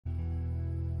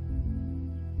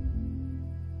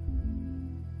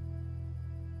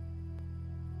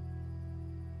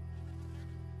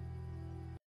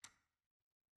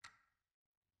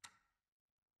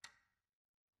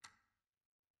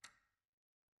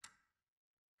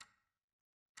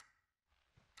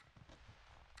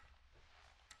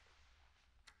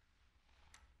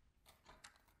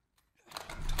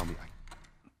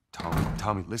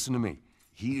Tommy, listen to me.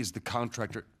 He is the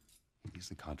contractor. He's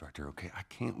the contractor, okay? I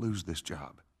can't lose this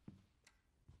job.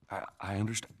 I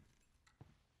understand.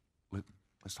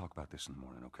 Let's talk about this in the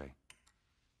morning, okay?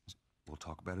 We'll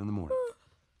talk about it in the morning.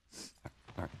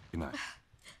 All right, good night.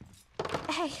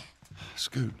 Hey.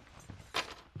 Scoot.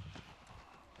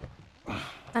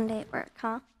 Monday at work,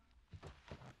 huh?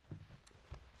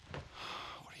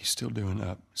 What are you still doing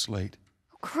up? It's late.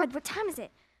 Oh, crud, what time is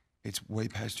it? It's way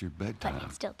past your bedtime. But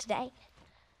it's still today.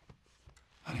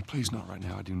 Honey, please not right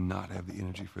now. I do not have the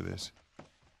energy for this.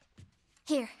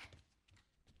 Here.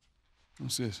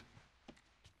 What's this?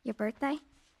 Your birthday?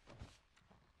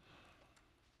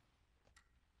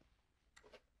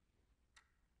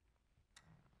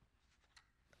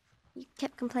 You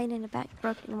kept complaining about your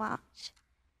broken watch.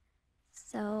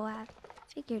 So I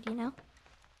figured, you know.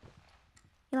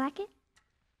 You like it?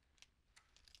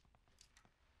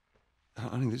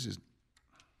 Honey, this is...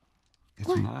 It's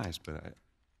What? nice, but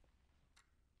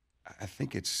I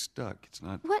think it's stuck. It's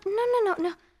not... What?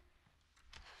 No.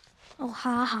 Oh,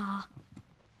 ha ha.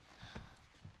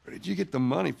 Where did you get the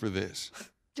money for this?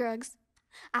 Drugs.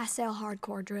 I sell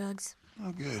hardcore drugs.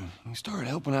 Oh, good. You started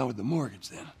helping out with the mortgage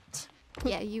then.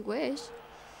 Yeah, you wish.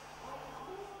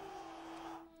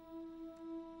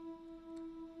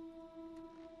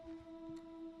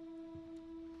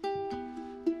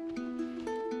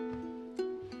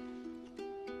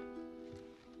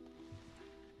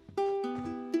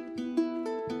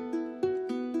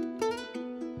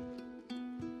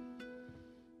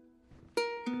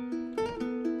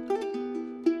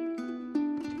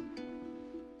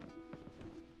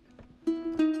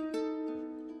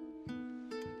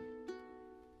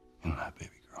 Good night,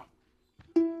 baby girl.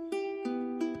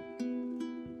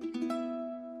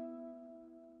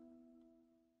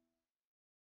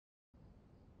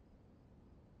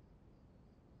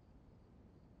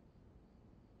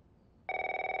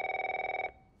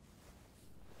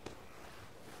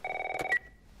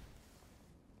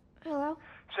 Hello?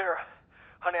 Sarah,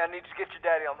 honey, I need to get your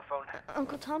daddy on the phone.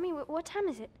 Uncle Tommy, what time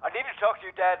is it? I need to talk to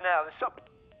your dad now. There's something...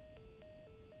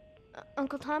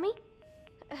 Uncle Tommy?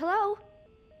 Hello?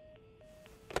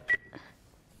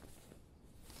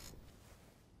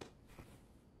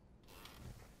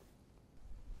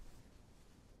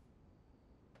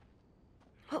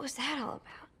 What was that all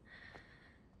about?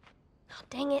 Oh,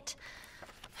 dang it.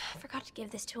 I forgot to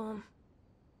give this to him.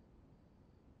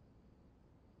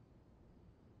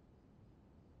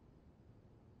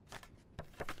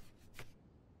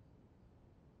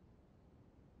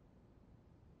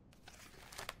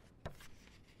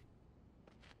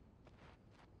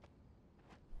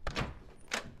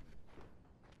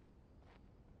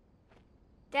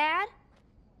 Dad?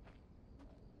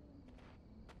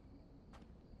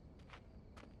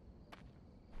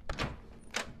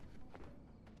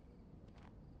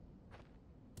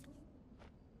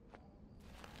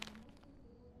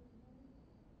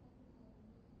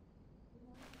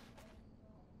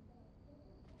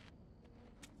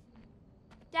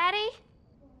 Daddy?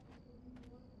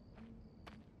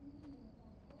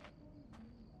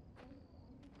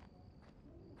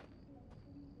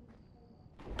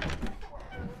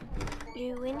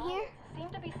 You in here? Seem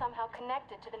to be somehow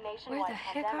connected to the nationwide Where the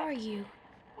heck pandemic. are you?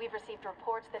 We've received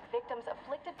reports that victims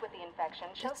afflicted with the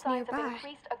infection show It's signs nearby. of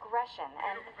increased aggression,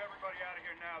 and Move everybody out of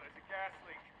here now. There's a gas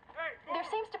leak. Hey, there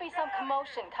seems to be some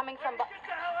commotion coming from get the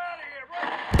hell out of here,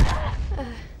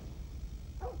 right?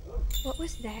 What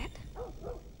was that?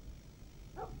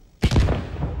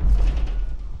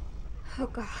 Oh,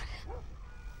 God.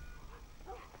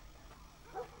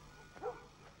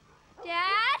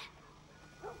 Dad?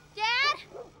 Dad?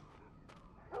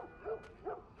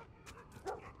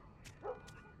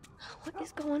 What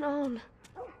is going on?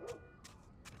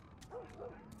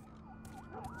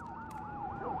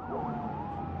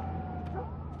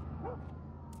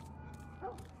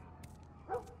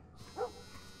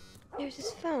 There's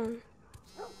his phone.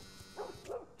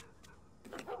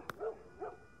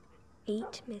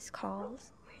 8 missed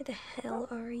calls. Where the hell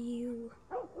are you?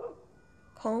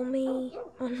 Call me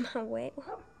on my way.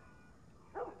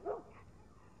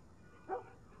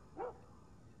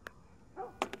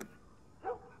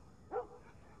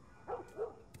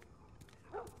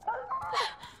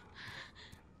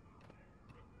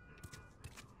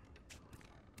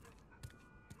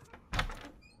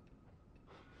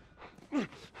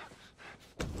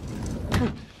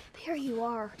 There you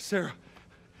are. Sarah,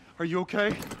 are you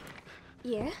okay?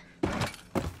 Yeah?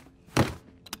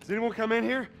 Does anyone come in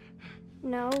here?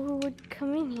 No, who would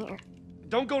come in here?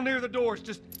 Don't go near the doors.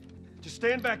 Just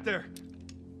stand back there.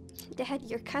 Dad,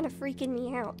 you're kind of freaking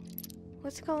me out.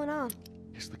 What's going on?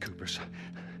 It's the Coopers.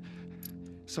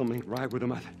 Something ain't right with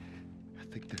them. I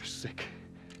think they're sick.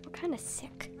 What kind of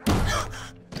sick?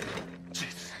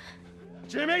 Jesus.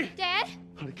 Jimmy! Dad?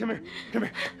 Honey, come here. Come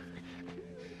here.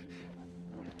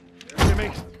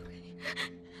 Jimmy!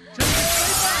 Jimmy!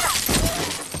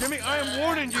 Jimmy, I am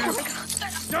warning you!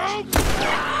 Don't!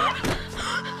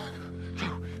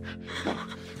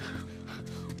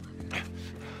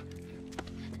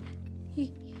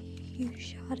 You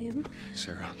shot him.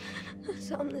 Sarah, I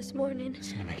saw him this morning.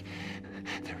 listen to me.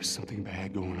 There is something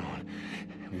bad going on.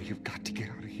 And we have got to get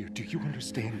out of here. Do you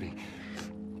understand me?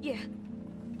 Yeah.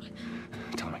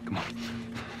 Tommy, come on.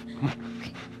 Come on.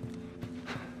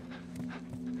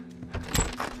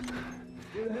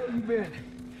 Where the hell you been?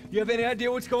 You have any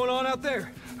idea what's going on out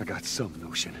there? I got some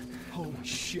notion. Holy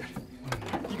shit.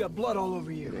 You got blood all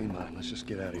over It you. ain't mine. Let's just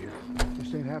get out of here.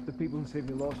 This ain't half the people in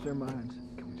Sydney lost their minds.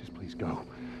 Can we just please go?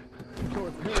 Some sort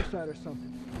of parasite or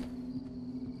something.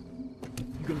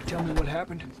 You gonna tell me what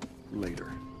happened?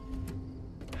 Later.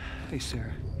 Hey,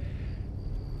 Sarah.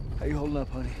 How you holding up,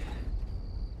 honey?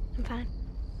 I'm fine.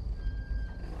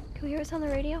 Can we hear us on the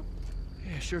radio?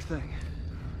 Yeah, sure thing.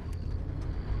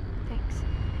 Thanks.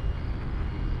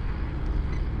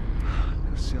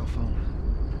 No cell phone.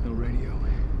 No radio.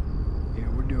 Yeah,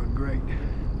 we're doing great.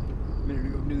 A minute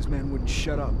ago, newsman wouldn't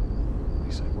shut up.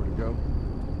 He said where to go?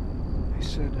 They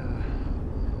said,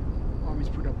 Army's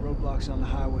put up roadblocks on the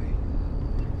highway.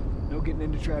 No getting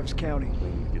into Travis County. We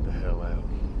need to get the hell out.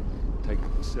 Take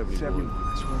 71. 71,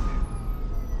 I swear.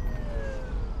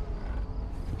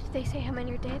 Did they say how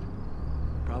many are dead?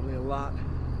 Probably a lot.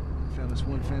 Found this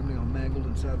one family all mangled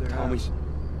inside their Tommy's. house.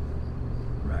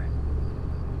 Right.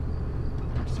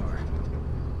 I'm sorry.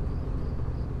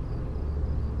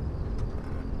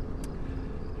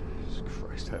 Jesus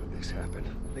Christ, how did this happen?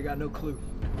 They got no clue.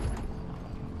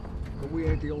 But we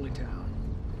ain't the only town.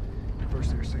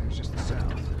 First they were saying it's just the South.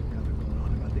 Now they're going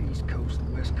on about the East Coast,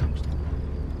 the West Coast.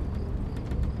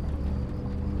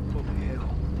 Holy hell.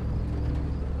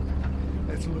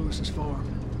 That's Lewis's farm.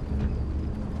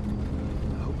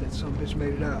 I hope that son-bitch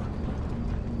made it out.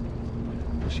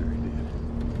 Sure he did.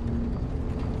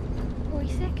 Were we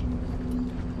sick?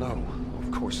 No,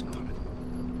 of course not.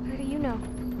 How do you know?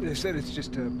 They said it's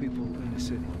just people in the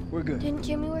city. We're good. Didn't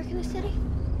Jimmy work in the city?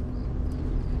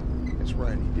 That's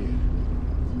right, he did.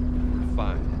 We're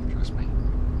fine, trust me.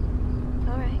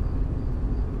 All right.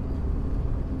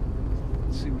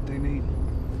 Let's see what they need.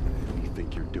 What do you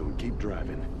think you're doing? Keep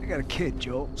driving. I got a kid,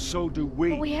 Joel. So do we.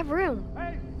 But we have room.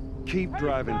 Hey! Keep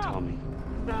driving, Tommy.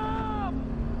 Stop!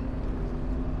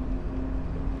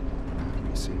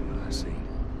 You see what I see.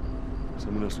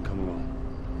 Someone else will come along.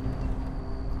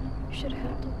 You should have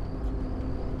helped him.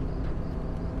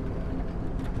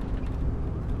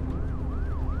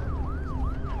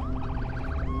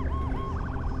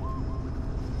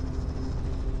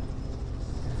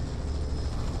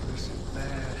 This is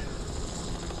bad.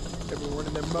 Everyone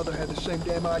and their mother had the same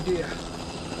damn idea.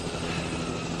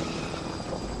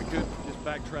 We could just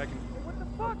backtracking. What the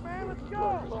fuck, man? Let's go!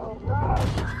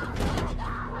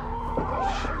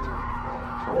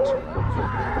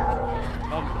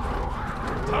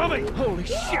 Tommy! Holy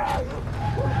shit!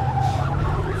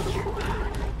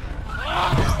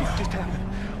 What just happened?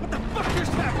 What the fuck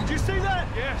just happened? Did you see that?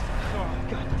 Yes,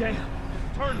 sorry. God damn.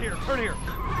 Turn here, turn here.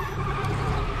 No.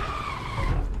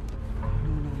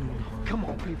 Come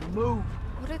on, people, move.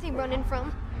 What are they running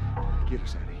from? Get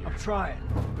us out of here. I'm trying.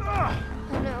 Oh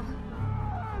no.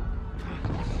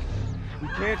 We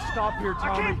can't stop here, I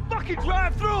Tommy. can't fucking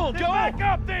drive through them, Joe! Back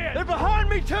up then! They're behind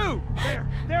me, too!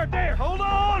 There! Hold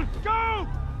on! Go!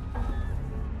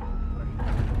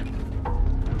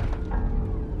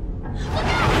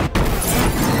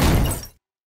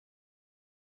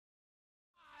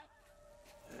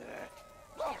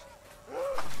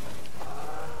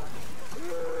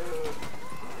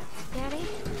 Daddy?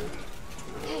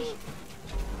 Hey.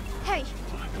 Hey!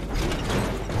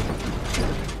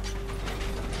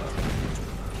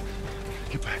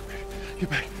 Get back, man. Get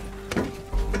back.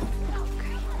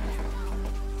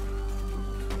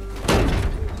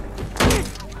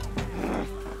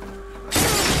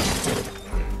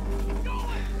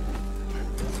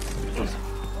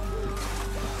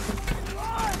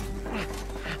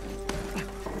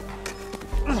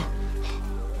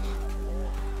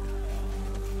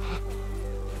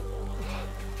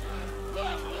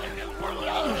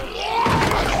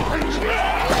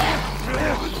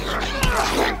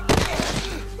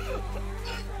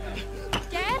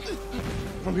 Dad?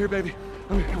 I'm here, baby.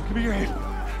 I'm here. Come on, give me your hand.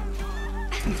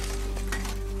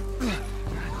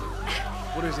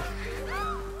 What is it?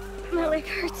 My leg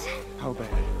hurts. How bad?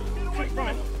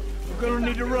 We're gonna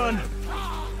need to run.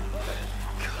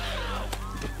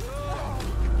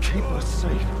 keep us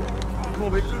safe. Come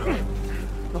on, baby.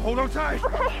 Now hold on tight.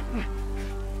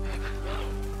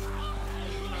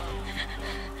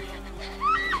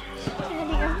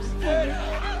 Daddy, I'm scared.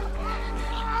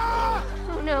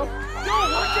 Oh no. Go,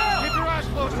 watch out! Keep your eyes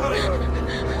closed, honey.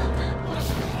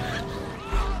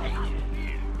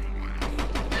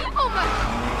 Oh my!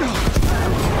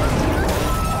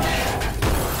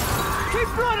 Keep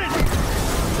running!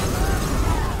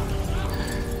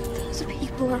 Those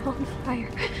people are on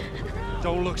fire.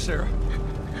 Don't look, Sarah.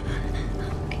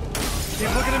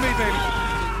 Keep looking at me, baby.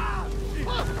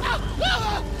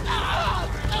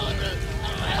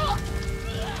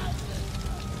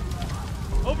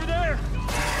 Over there!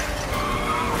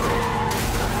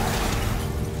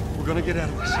 We're gonna get out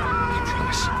of this. I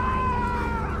promise.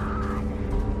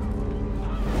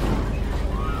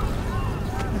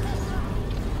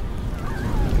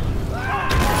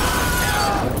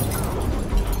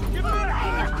 Get back!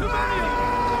 There's too many of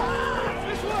them!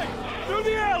 This way! Through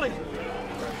the alley!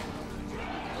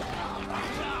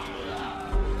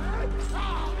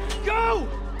 Go!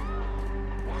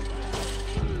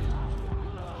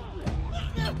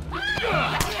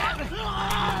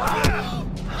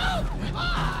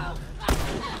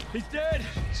 He's dead!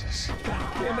 Jesus.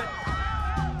 God damn it.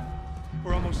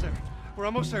 We're almost there. We're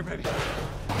almost there, baby.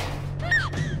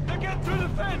 Now get through the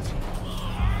fence!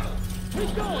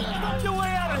 Keep going! Find your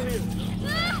way out of here!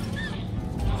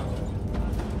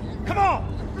 Come on!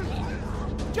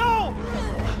 Go!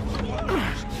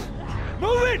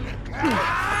 Move it!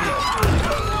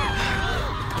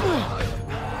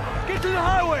 Get to the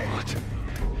highway!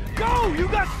 Go! You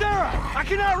got Sarah! I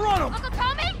can outrun him! Uncle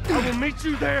Tommy? I will meet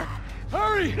you there!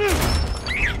 Hurry!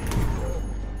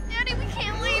 Daddy, we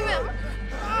can't leave him.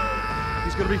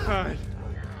 He's gonna be fine.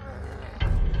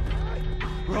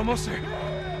 We're almost there.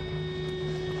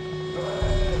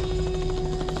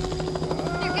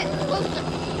 They're getting closer.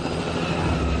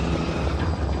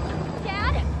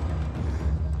 Dad?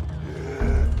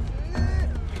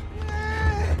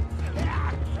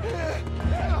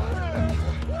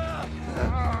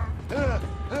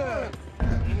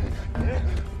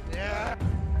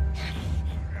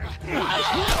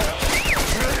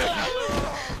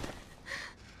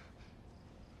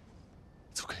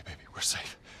 It's okay, baby. We're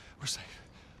safe. We're safe.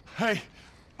 Hey,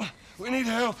 we need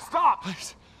help. Stop!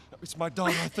 Please. It's my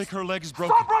daughter. I think her leg is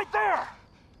broken. Stop right there!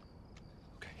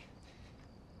 Okay.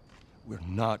 We're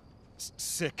not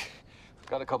sick.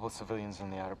 Got a couple of civilians in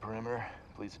the outer perimeter.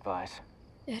 Please advise.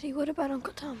 Daddy, what about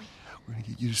Uncle Tommy? We're gonna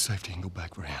get you to safety and go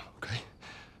back for him, okay?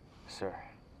 Sir,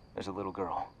 there's a little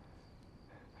girl.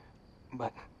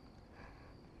 But...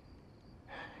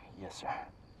 Yes, sir.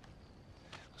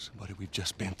 Listen, buddy, we've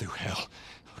just been through hell.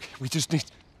 Okay, we just need...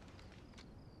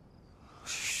 Oh,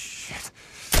 shit.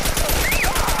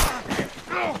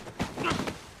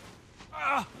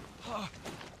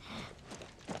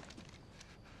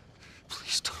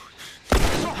 Please don't.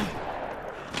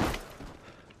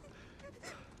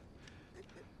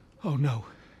 Oh, no.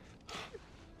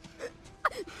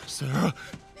 Sarah.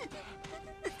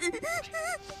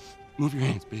 Move your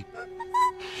hands, baby.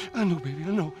 I know, baby,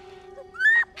 I know.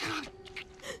 God.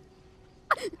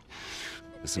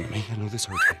 Listen to me. I know this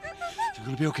hurts, baby. You're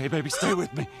gonna be okay, baby. Stay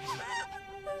with me. All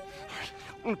right,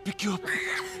 I'm gonna pick you up.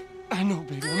 I know,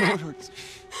 baby. I know it hurts.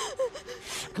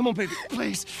 Come on, baby.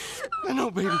 Please. I know,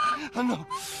 baby. I know.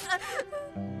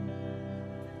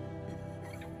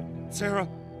 Sarah.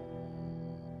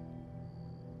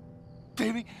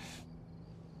 Baby.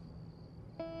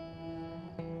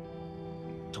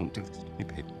 Don't do this to me,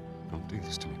 baby. Don't do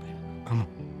this to me, baby. Come on.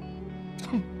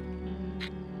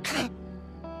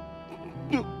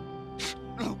 No.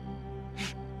 No.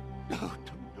 No,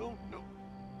 no, no.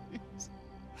 Please.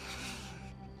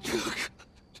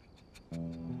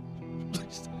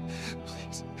 Please.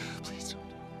 Please. Please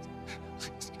don't.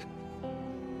 Please.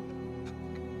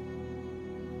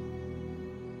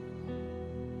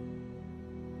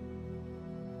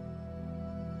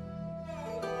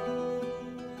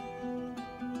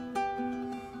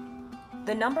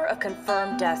 The number of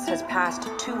confirmed deaths has passed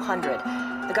 200.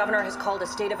 The governor has called a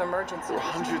state of emergency. There are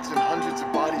hundreds and hundreds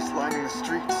of bodies lining the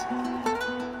streets.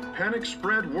 Panic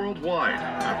spread worldwide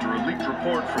after a leaked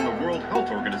report from the World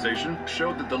Health Organization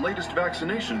showed that the latest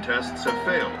vaccination tests have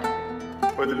failed.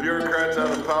 With the bureaucrats out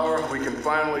of power, we can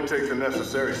finally take the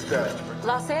necessary steps.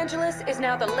 Los Angeles is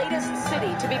now the latest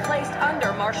city to be placed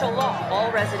under martial law.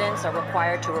 All residents are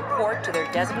required to report to their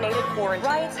designated quarantine.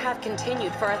 Riots have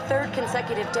continued for a third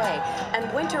consecutive day,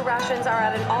 and winter rations are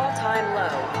at an all-time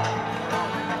low.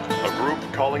 A group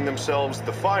calling themselves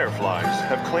the Fireflies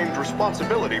have claimed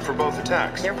responsibility for both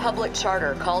attacks. Their public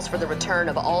charter calls for the return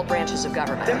of all branches of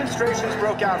government. Demonstrations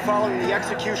broke out following the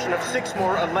execution of 6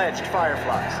 more alleged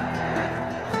Fireflies.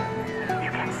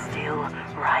 You can still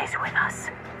rise with us.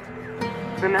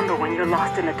 Remember, when you're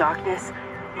lost in the darkness,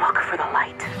 look for the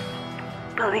light.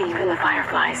 Believe in the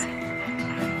Fireflies.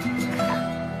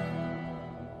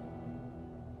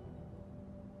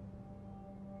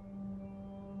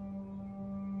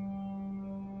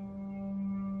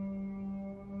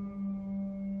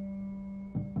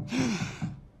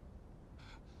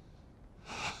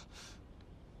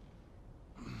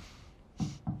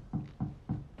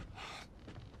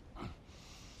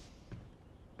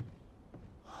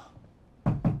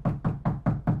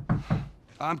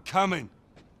 I'm coming.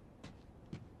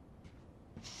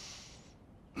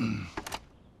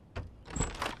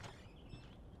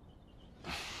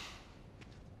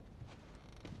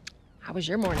 How was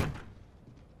your morning?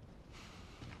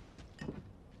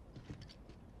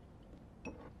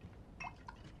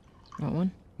 Want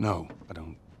one? No, I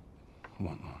don't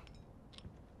want one.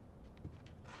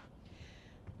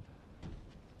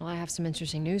 Well, I have some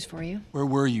interesting news for you. Where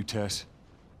were you, Tess?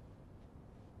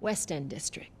 West End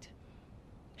District.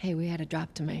 Hey, we had a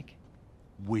drop to make.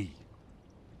 We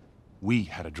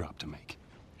had a drop to make.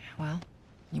 Well,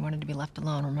 you wanted to be left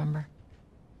alone, remember?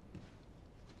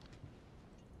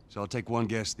 So I'll take one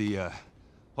guess. The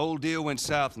whole deal went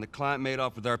south and the client made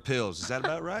off with our pills. Is that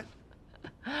about right?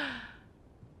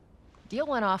 Deal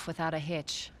went off without a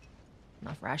hitch.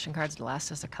 Enough ration cards to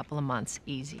last us a couple of months,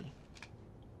 easy.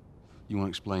 You want to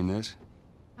explain this?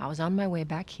 I was on my way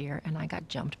back here and I got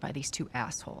jumped by these 2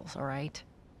 assholes, all right?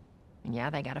 And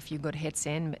yeah, they got a few good hits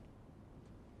in, but...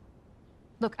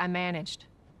 Look, I managed.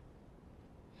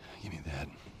 Give me that.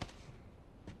 Are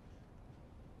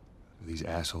these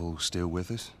assholes still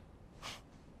with us?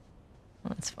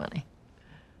 Well, that's funny.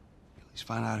 At least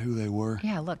find out who they were.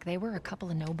 Yeah, look, they were a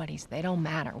couple of nobodies. They don't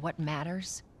matter. What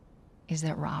matters is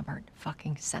that Robert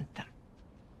fucking sent them.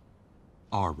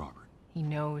 Our Robert. He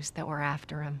knows that we're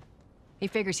after him. He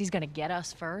figures he's gonna get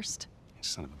us first.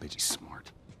 Son of a bitch, he's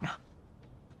smart. No.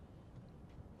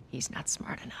 He's not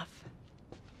smart enough.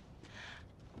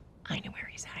 I know where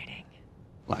he's hiding.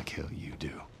 Like hell you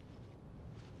do.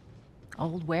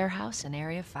 Old warehouse in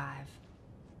Area 5.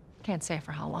 Can't say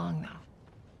for how long, though.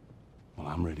 Well,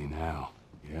 I'm ready now,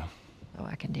 yeah? Oh,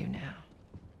 I can do now.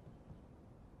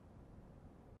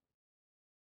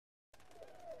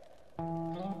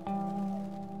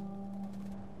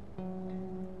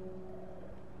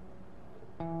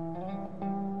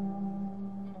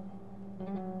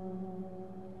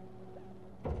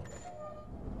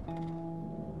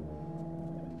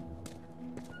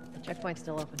 Checkpoint's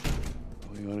still open.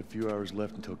 Only got a few hours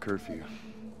left until curfew.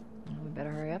 Well, we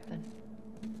better hurry up then.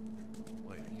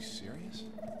 Wait, are you serious?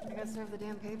 I gotta serve the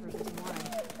damn papers this morning.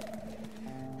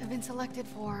 I've been selected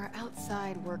for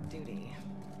outside work duty.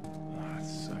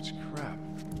 That's such crap.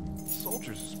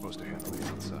 Soldiers are supposed to handle the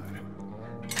outside.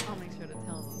 I'll make sure to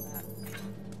tell them that.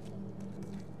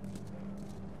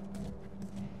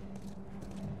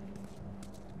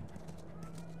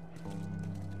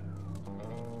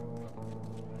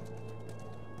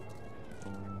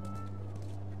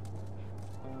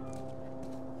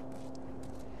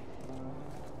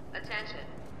 Attention.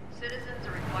 Citizens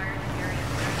are required to carry a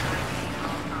certified ID at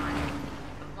all times.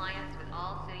 Compliance with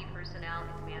all city personnel is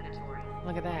mandatory.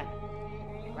 Look at that.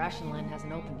 The ration line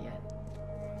hasn't opened yet.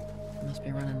 Must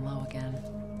be running low again.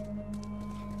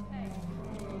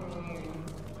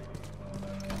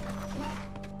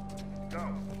 Go.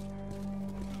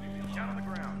 Down on the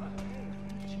ground.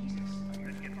 Jesus.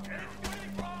 Let's get down.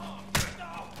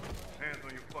 Hands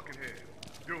on your fucking head.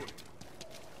 Do it.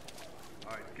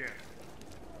 All right, scan.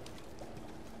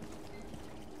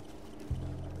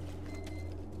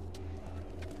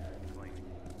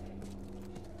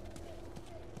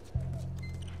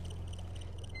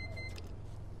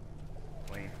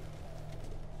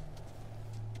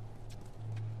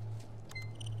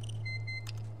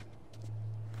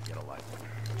 Get a life.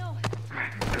 No.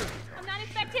 I'm not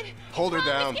infected. Hold her Wrong,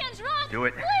 down. This scan's wrong. Do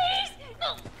it. Please.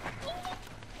 No.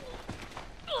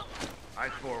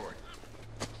 Eyes forward.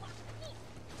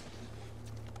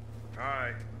 All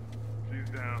right. She's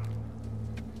down.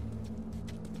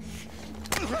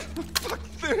 Fuck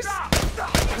this!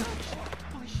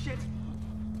 Holy shit!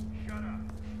 Shut up.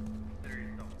 There you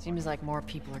go. Seems like more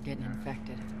people are getting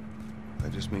infected.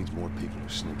 That just means more people are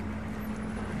sneaking.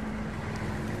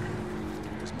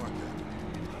 Where's Mark at?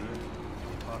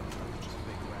 Just a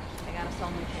big rat. They got us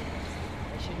all new papers.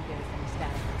 They shouldn't give us any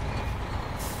static.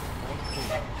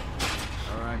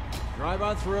 All right, drive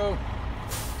on through.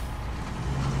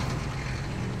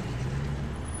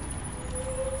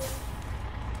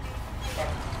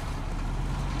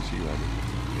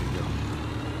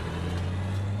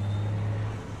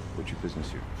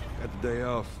 business here? Got the day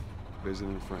off.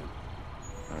 Visiting a friend.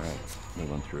 All right,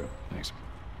 move on through. Thanks.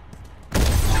 Get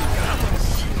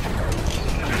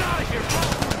out of here, bro!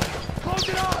 Close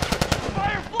it up!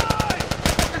 Firefly!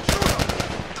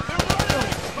 They're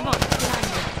running! Come on, get out of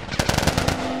here.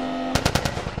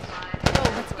 Go,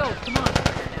 let's go, come on.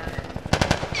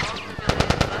 All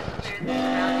civilians must clear the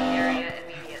surrounding area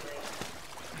immediately.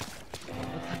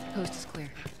 Looks like the coast is clear.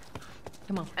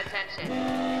 Come on. Attention.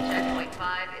 Checkpoint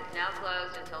 5 is now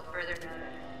closed until further notice.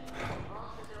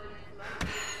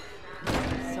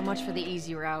 So much for the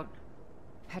easy route.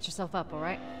 Patch yourself up, all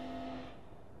right?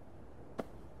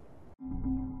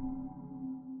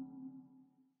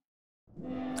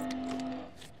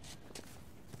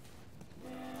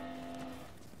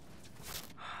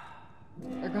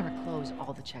 They're gonna close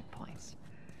all the checkpoints.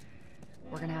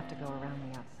 We're gonna have to go around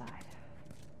the outside.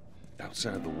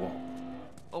 Outside the wall.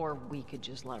 Or we could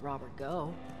just let Robert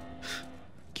go.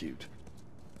 Cute.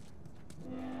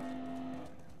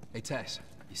 Hey, Tess,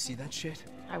 you see that shit?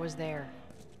 I was there.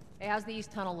 Hey, how's the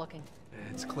east tunnel looking?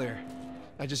 It's clear.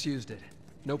 I just used it.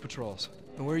 No patrols.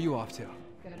 And where are you off to?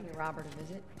 Gonna pay Robert a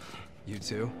visit. You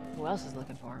too? Who else is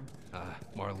looking for him?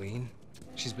 Marlene.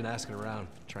 She's been asking around,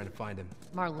 trying to find him.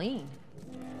 Marlene?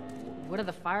 What do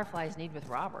the Fireflies need with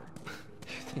Robert?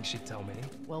 You think she'd tell me?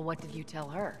 Well, what did you tell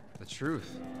her? The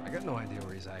truth. I got no idea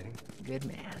where he's hiding. Good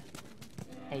man.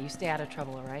 Hey, you stay out of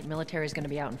trouble, all right? Military's gonna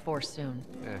be out in force soon.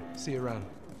 Yeah, see you around.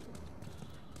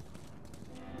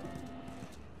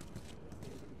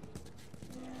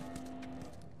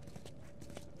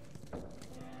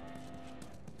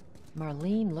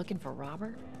 Marlene looking for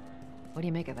Robert? What do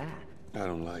you make of that? I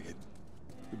don't like it.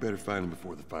 We better find him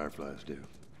before the Fireflies do.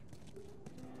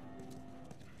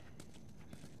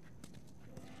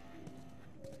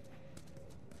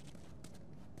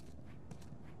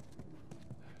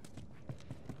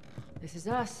 This is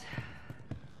us.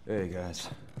 Hey guys,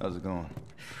 how's it going?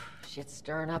 Shit's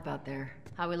stirring up out there.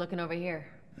 How we looking over here?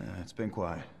 It's been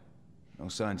quiet. No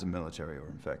signs of military or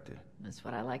infected. That's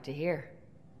what I like to hear.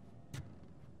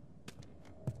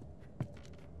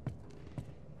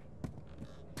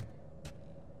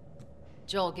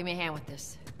 Joel, give me a hand with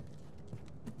this.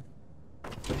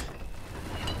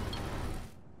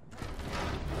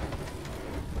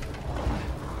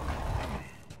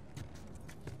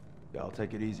 Y'all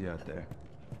take it easy out there.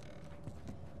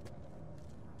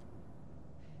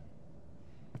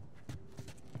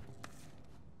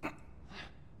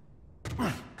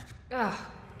 Oh,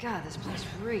 God, this place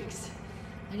reeks.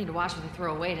 I need to watch what they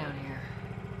throw away down here.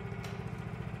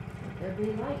 There'd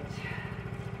be light.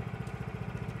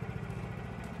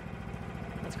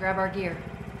 Let's grab our gear.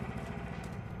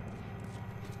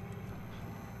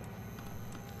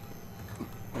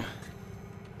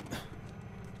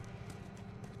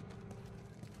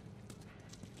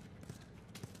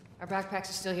 Our backpacks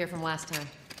are still here from last time.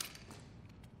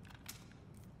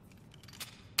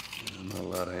 Not a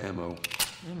lot of ammo.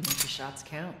 Make the shots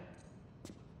count.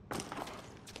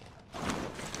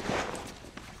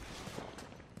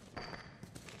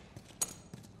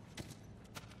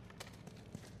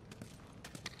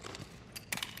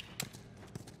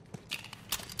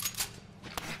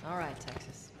 All right,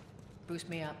 Texas. Boost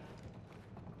me up.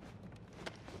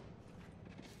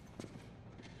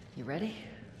 You ready?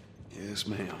 Yes,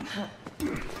 ma'am.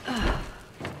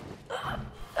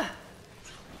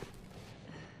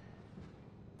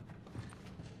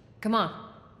 Come on.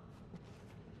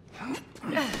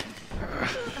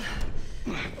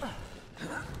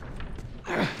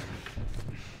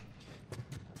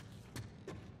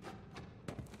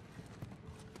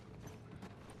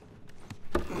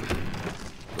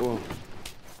 Go on.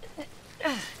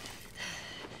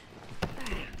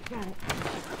 Got it.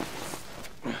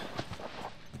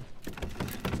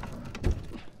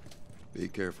 Be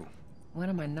careful. When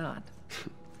am I not?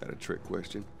 That a trick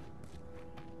question?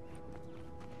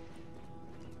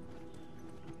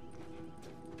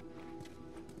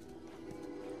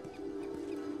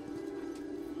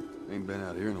 Ain't been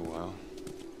out here in a while.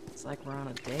 It's like we're on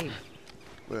a date.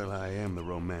 Well, I am the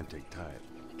romantic type.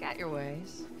 Got your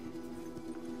ways.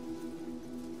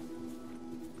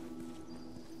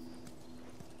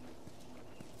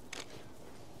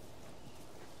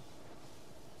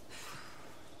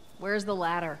 Where's the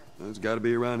ladder? It's got to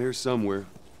be around here somewhere.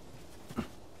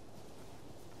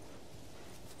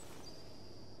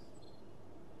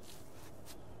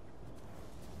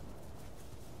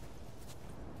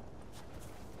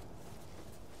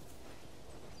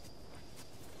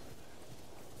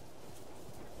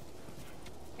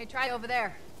 Hey, try over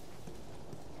there.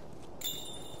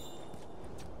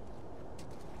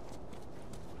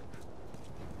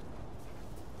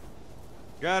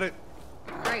 Got it.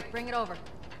 bring it over.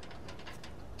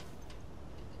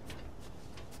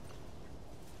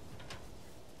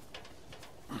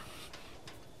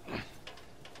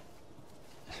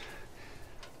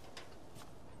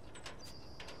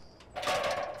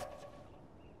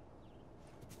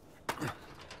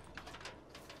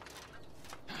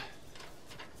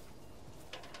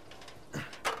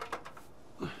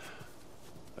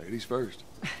 Ladies first.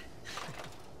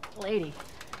 Lady,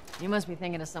 you must be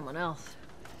thinking of someone else.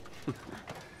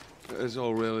 That's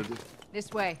all relative.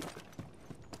 This way.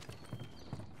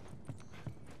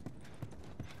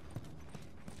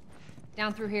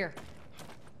 Down through here.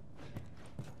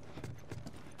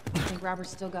 Think Robert's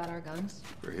still got our guns?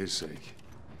 For his sake,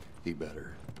 he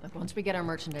better. Look, once we get our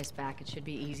merchandise back, it should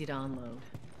be easy to unload.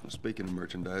 Well, speaking of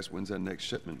merchandise, when's that next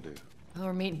shipment due? Well,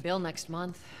 we're meeting Bill next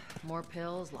month. More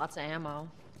pills, lots of ammo.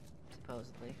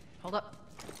 Supposedly. Hold up.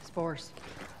 Spores.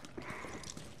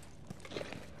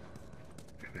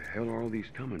 Where the hell are all these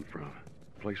coming from?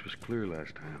 The place was clear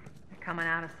last time. They're coming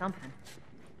out of something.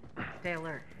 Stay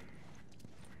alert.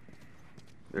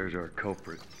 There's our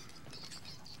culprit.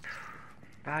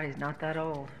 Body's not that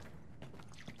old.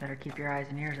 Better keep your eyes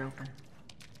and ears open.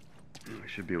 I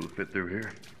should be able to fit through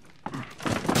here.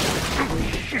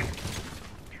 Shit!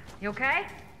 You okay?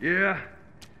 Yeah.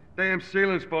 Damn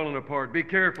ceiling's falling apart. Be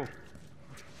careful.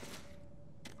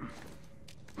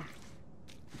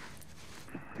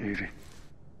 Easy.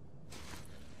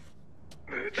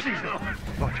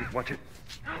 Watch it, watch it.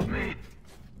 Help me.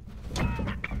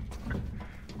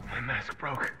 My mask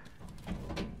broke.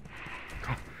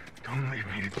 Don't leave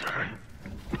me to turn.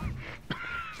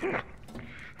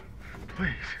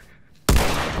 Please.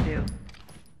 Do.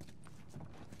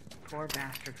 Poor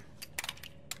bastard.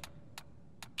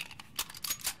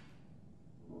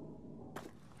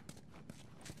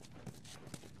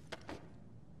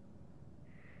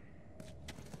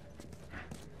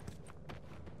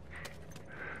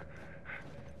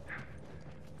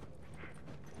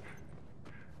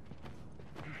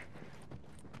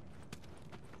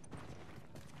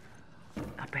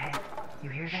 Up ahead. You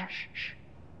hear that? Shh.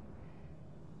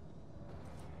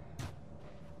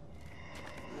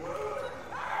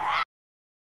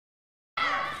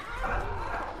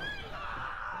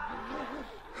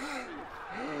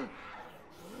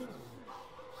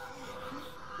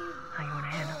 How you want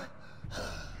to handle it?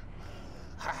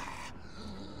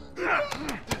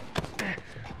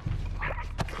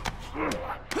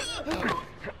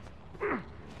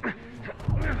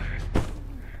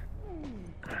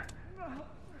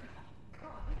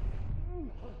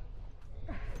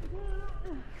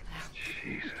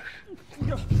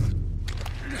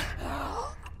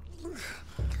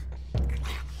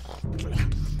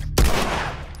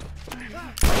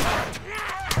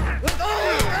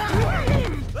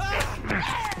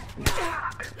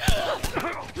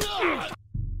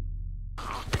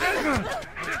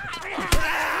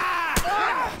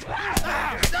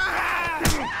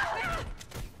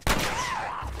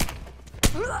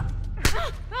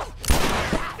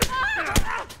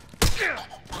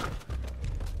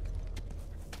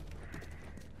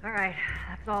 All right,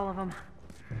 that's all of them.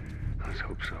 Let's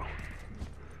hope so.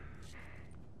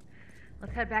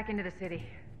 Let's head back into the city.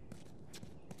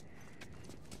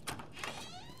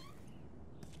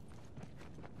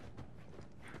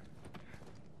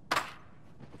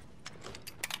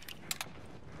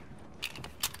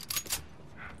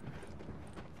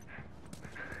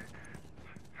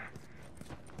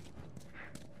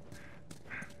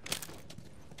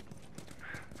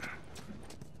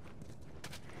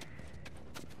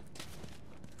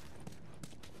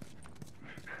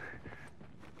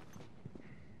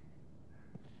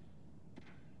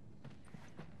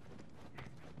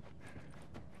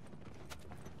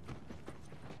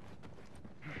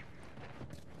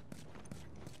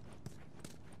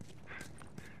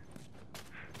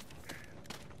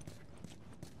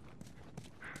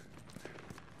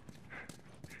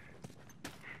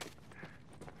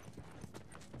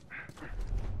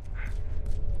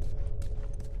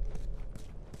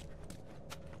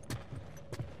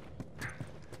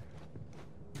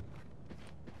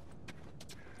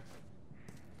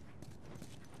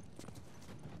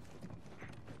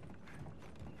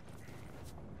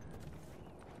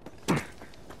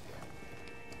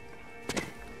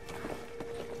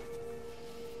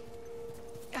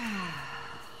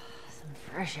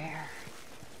 Fresh air.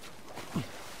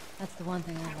 That's the one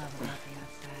thing I love about the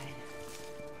outside.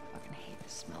 I fucking hate the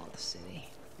smell of the city.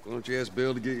 Why don't you ask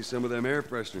Bill to get you some of them air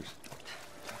fresheners?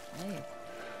 Hey,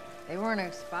 if they weren't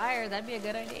expired, that'd be a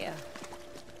good idea.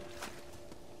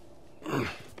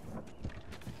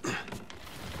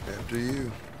 After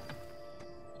you.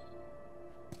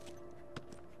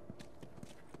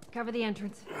 Cover the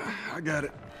entrance. I got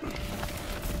it.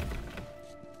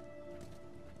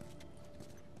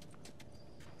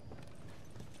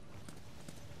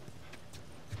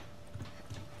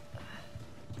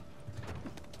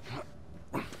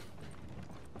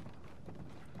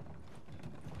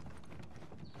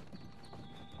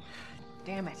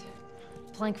 Damn it.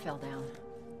 Plank fell down.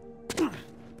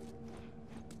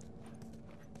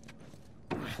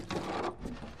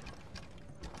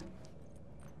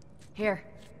 Here,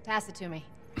 pass it to me.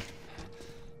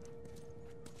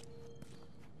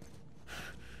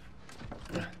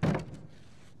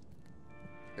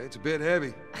 It's a bit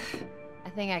heavy. I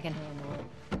think I can handle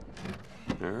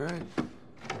it. All right.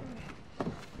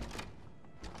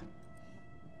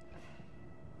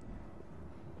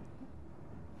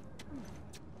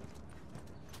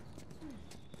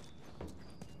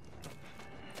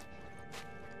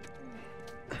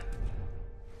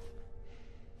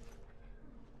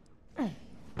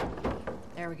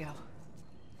 There we go.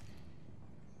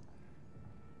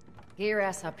 Get your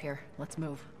ass up here. Let's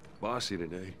move. Bossy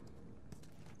today.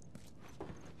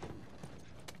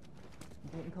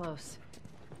 Getting close.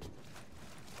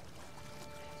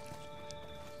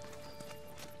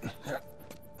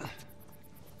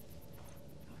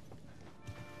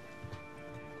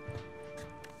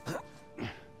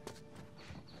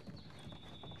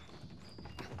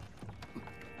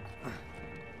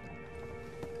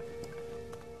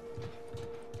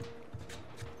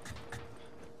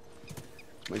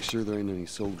 Make sure there ain't any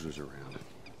soldiers around.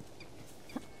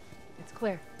 It's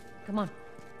clear. Come on.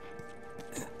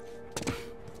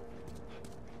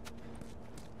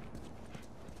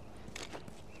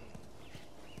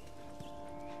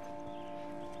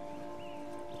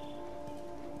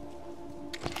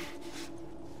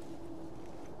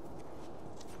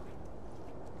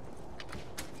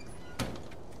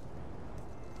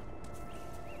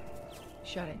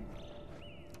 Shut it.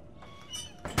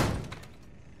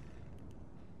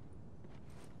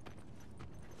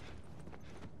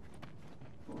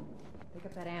 Pick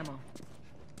up that ammo.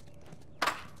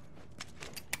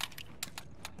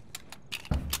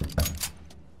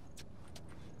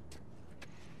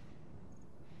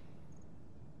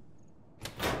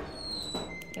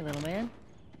 Hey, little man.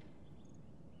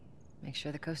 Make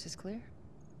sure the coast is clear.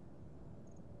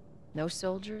 No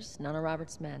soldiers, none of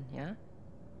Robert's men, yeah?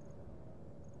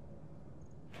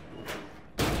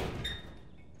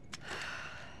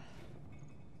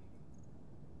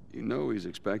 You know he's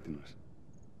expecting us.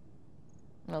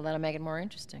 Well, that'll make it more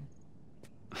interesting.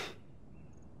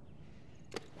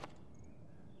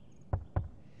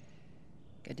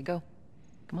 Good to go.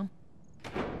 Come on.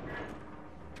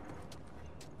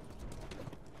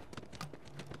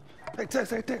 Hey, Tess,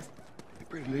 hey, Tess. Hey,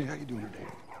 pretty lady, how you doing today?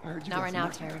 I heard you Not got right some now,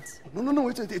 nice- Terrence. No,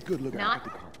 it's good. Look, I Not like the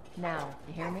car. now.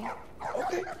 You hear me?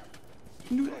 Okay. You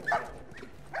can do that.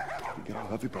 You get a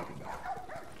lovely puppy back.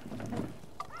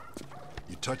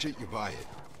 You touch it, you buy it.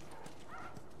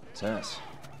 Tess,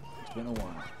 it's been a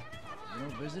while. You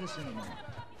don't visit us anymore.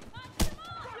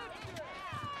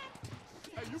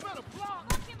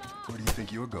 Where do you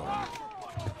think you're going?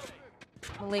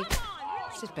 Malik,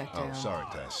 sit back down. Oh, sorry,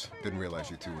 Tess. Didn't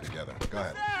realize you two were together. Go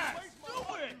ahead.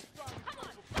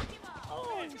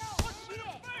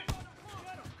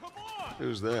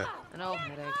 Who's that? An old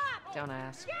headache. Don't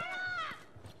ask.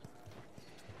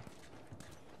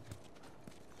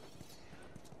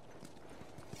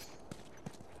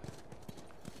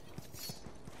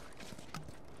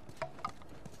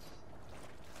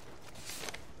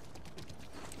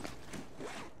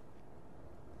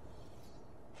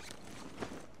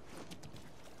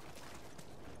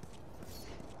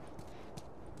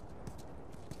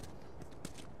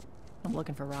 I'm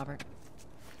looking for Robert.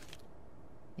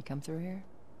 You come through here?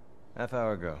 Half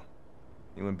hour ago.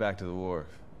 He went back to the wharf.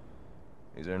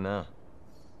 He's there now.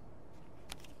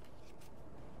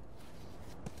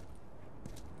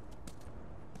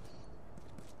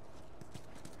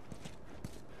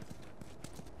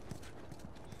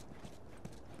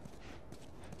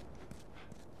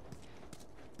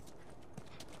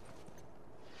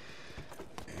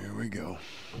 Here we go.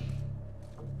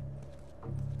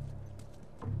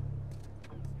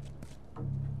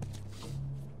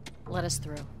 Let us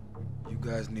through. You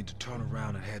guys need to turn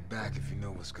around and head back if you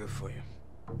know what's good for you.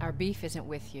 Our beef isn't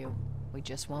with you. We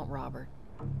just want Robert.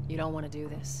 You don't want to do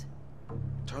this.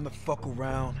 Turn the fuck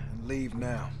around and leave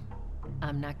now.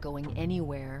 I'm not going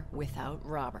anywhere without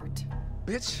Robert.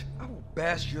 Bitch, I will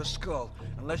bash your skull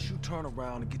unless you turn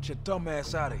around and get your dumb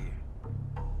ass out of here.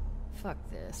 Fuck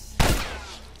this.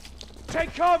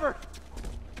 Take cover!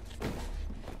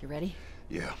 You ready?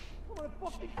 Yeah.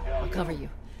 I'll cover you.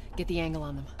 Get the angle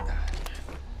on them.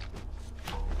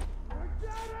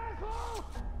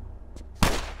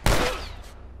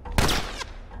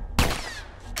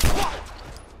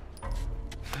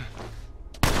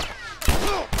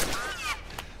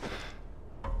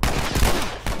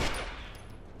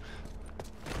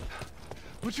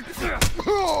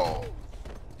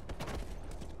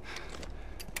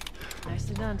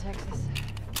 Nicely done, Texas.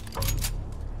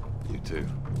 You too.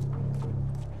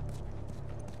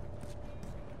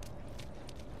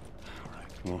 All right,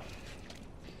 come on.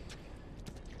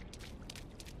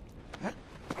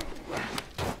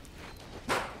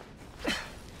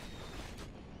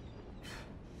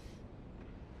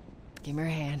 Give me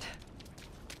your hand.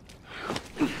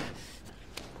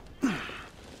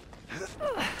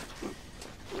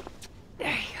 There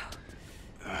you go.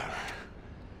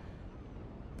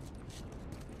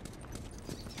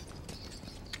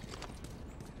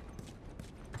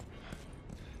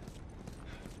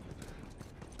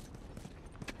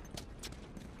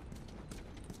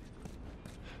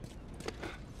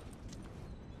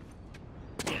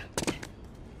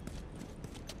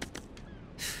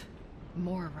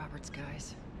 More of Robert's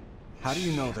guys. How do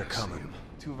you know they're coming?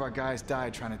 2 of our guys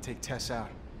died trying to take Tess out.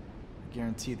 I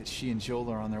guarantee that she and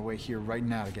Joel are on their way here right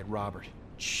now to get Robert.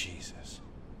 Jesus.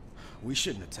 We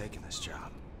shouldn't have taken this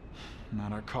job.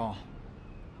 Not our call.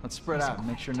 Let's spread out and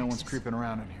make sure no one's creeping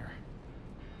around in here.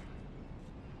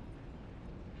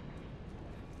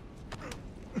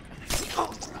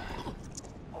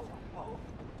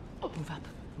 Move up.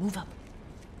 Move up.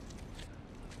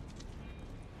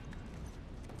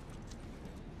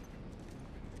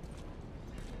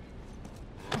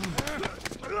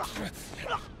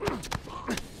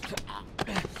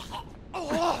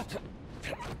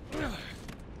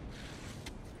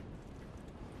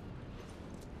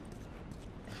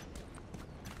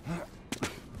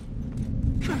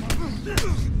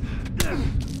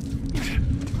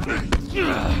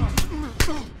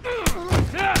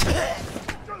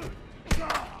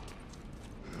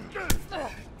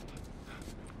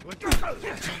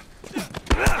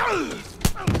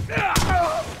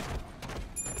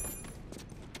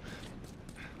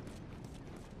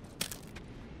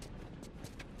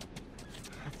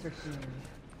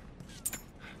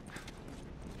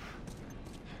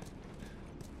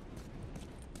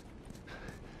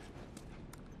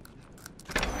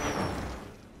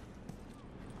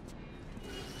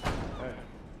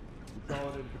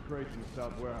 Crates in the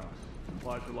south warehouse.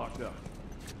 Supplies are locked up.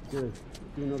 Good.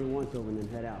 Do another once-over and then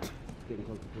head out. It's getting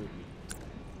close to prison.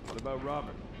 What about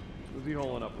Robert? Who's he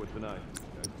holing up with tonight?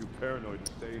 Guy's too paranoid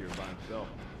to stay here by himself.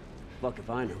 Fuck if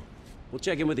I know. We'll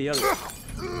check in with the others.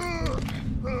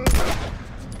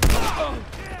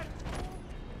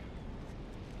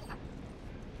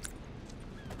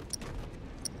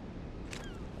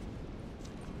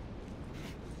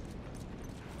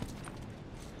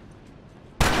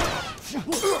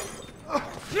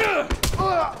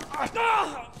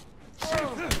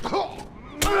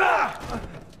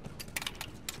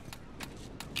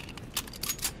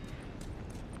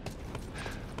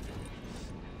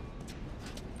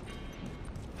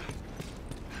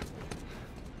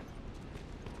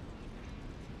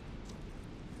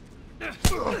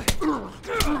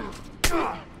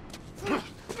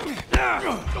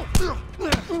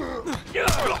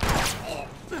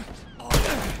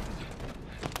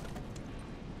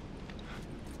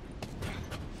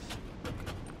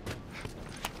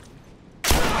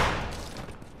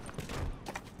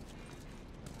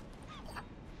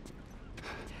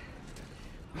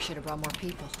 We should have brought more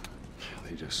people.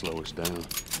 They just slow us down.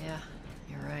 Yeah,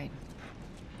 you're right.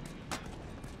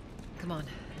 Come on,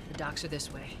 the docks are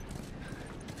this way.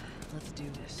 Let's do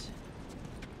this.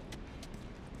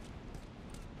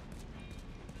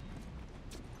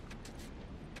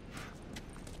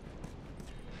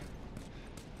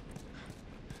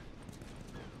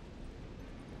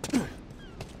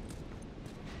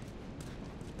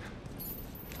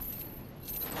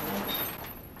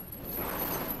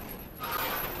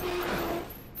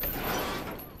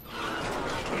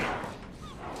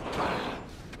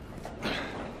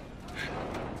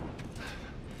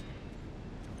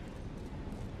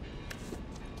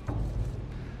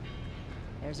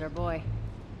 There's our boy.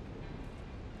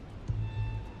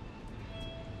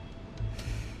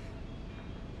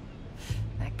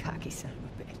 That cocky son of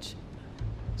a bitch.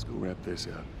 Let's go wrap this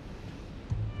up.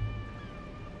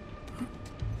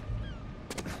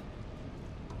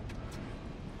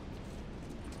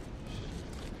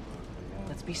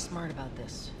 Let's be smart about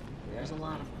this. There's a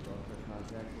lot of them.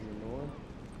 Contacts in the north,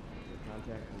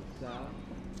 contacts in the south.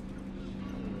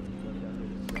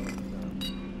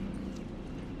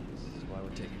 This is why we're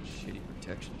taking shitty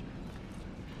protection.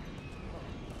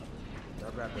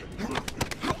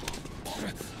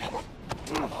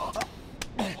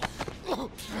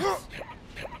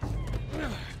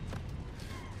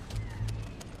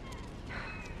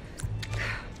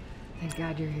 Thank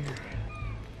God you're here.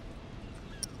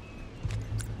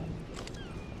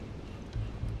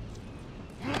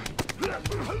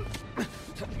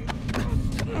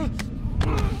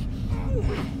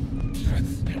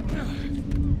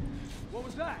 What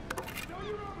was that? No,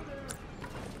 you're over there!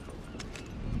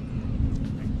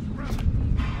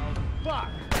 Oh, fuck!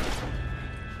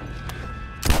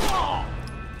 Oh!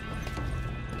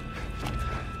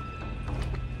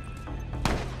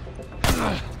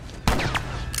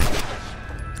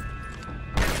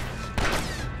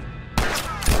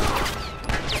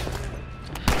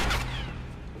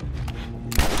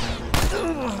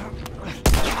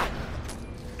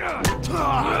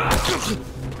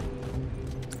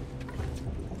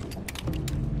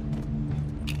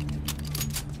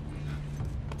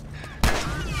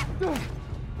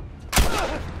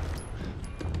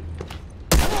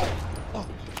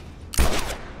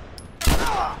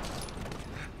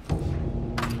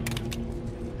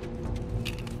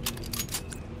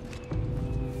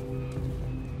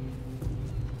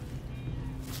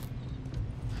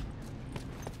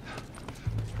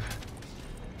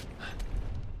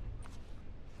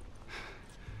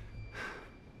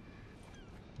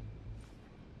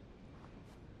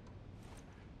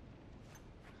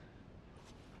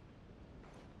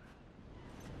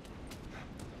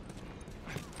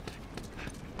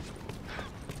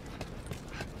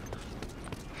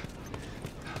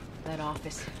 That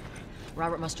office.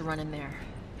 Robert must have run in there.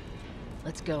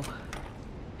 Let's go.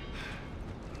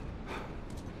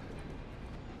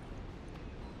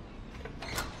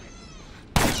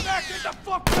 Back! Get the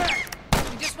fuck back!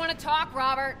 We just want to talk,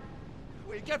 Robert.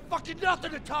 We got fucking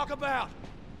nothing to talk about!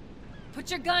 Put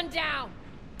your gun down!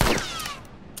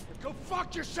 Go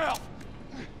fuck yourself!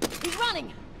 He's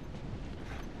running!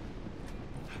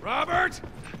 Robert!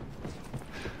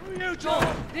 Who are you,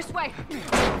 Joel? This way!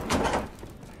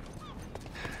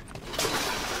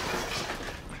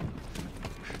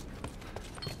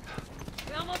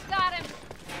 We almost got him!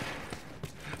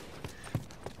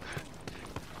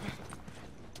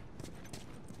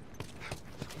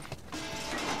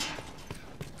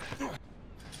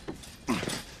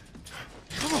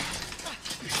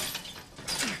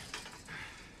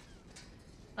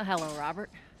 Well, hello, Robert.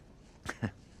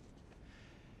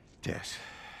 Tess.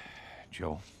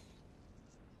 Joel.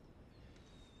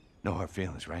 No hard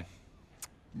feelings, right?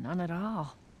 None at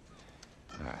all.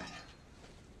 All right.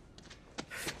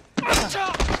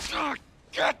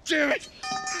 God damn it!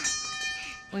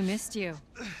 We missed you.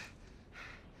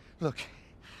 Look,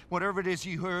 whatever it is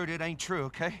you heard, it ain't true,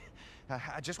 okay?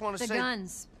 I just want to say... The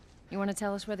guns. You want to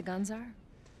tell us where the guns are?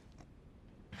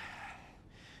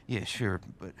 Yeah, sure,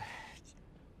 but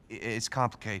it's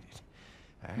complicated.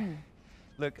 All right?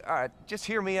 Look, all right, just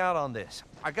hear me out on this.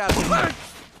 I got...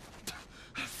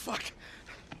 Fuck.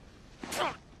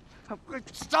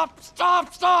 Stop!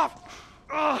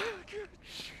 Oh.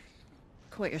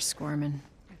 Quit your squirming.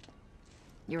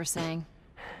 You were saying?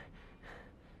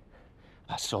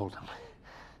 I sold him.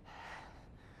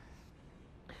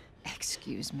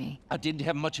 Excuse me. I didn't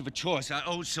have much of a choice. I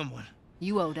owed someone.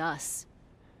 You owed us.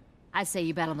 I'd say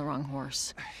you bet on the wrong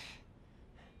horse.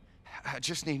 I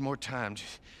just need more time.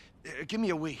 Just, give me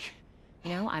a week.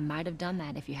 You know, I might have done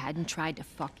that if you hadn't tried to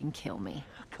fucking kill me.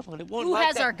 Come on, it won't Who like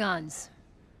has that. our guns?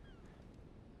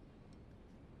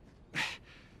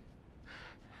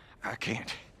 I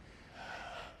can't.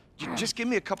 Just give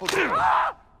me a couple...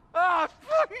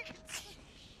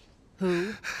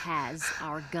 Who has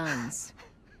our guns?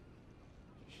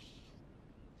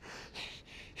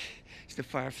 It's the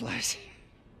Fireflies.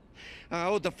 I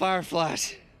owed the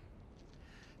Fireflies.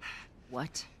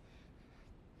 What?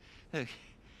 Look,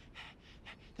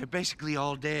 they're basically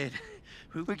all dead.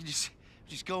 We could just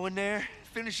go in there,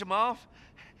 finish them off.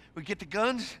 We get the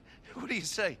guns. What do you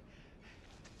say?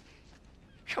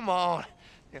 Come on.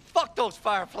 Yeah, fuck those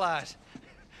Fireflies.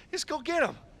 Just go get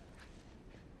them.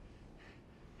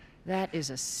 That is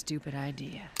a stupid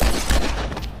idea.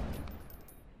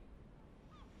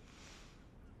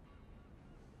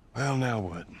 Well, now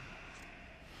what?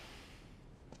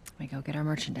 We go get our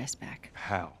merchandise back.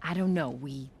 How? I don't know.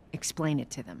 We explain it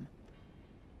to them.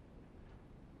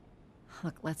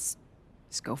 Look, let's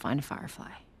just go find a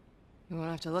Firefly. You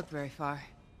won't have to look very far.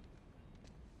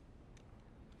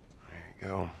 There you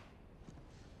go.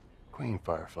 Queen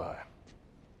Firefly.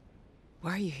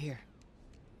 Why are you here?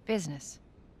 Business.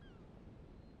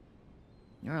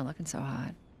 You aren't looking so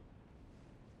hot.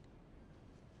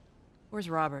 Where's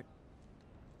Robert?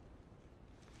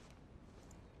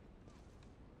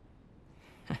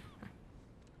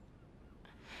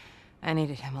 I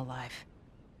needed him alive.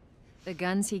 The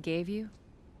guns he gave you,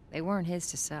 they weren't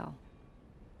his to sell.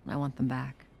 I want them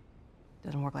back.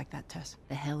 Doesn't work like that, Tess.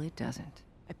 The hell it doesn't.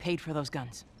 I paid for those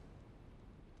guns.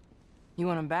 You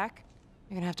want them back?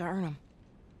 You're gonna have to earn them.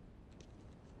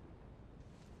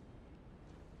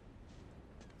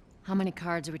 How many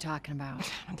cards are we talking about?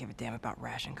 I don't give a damn about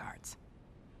ration cards.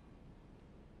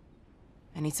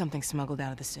 I need something smuggled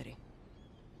out of the city.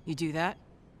 You do that,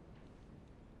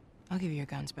 I'll give you your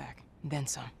guns back, and then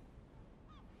some.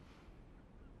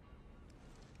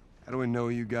 How do we know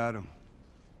you got them?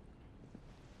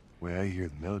 Well, I hear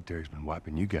the military's been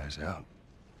wiping you guys out.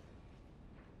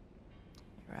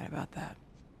 You're right about that.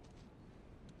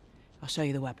 I'll show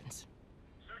you the weapons.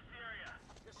 Search the area.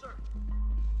 Yes, sir.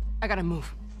 I gotta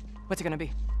move. What's it gonna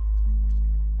be?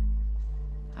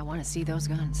 I want to see those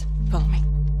guns. Follow me.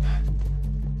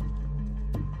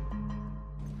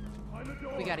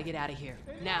 We gotta get out of here.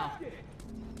 Now.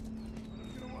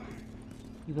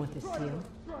 You want this seal?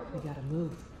 We gotta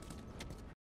move.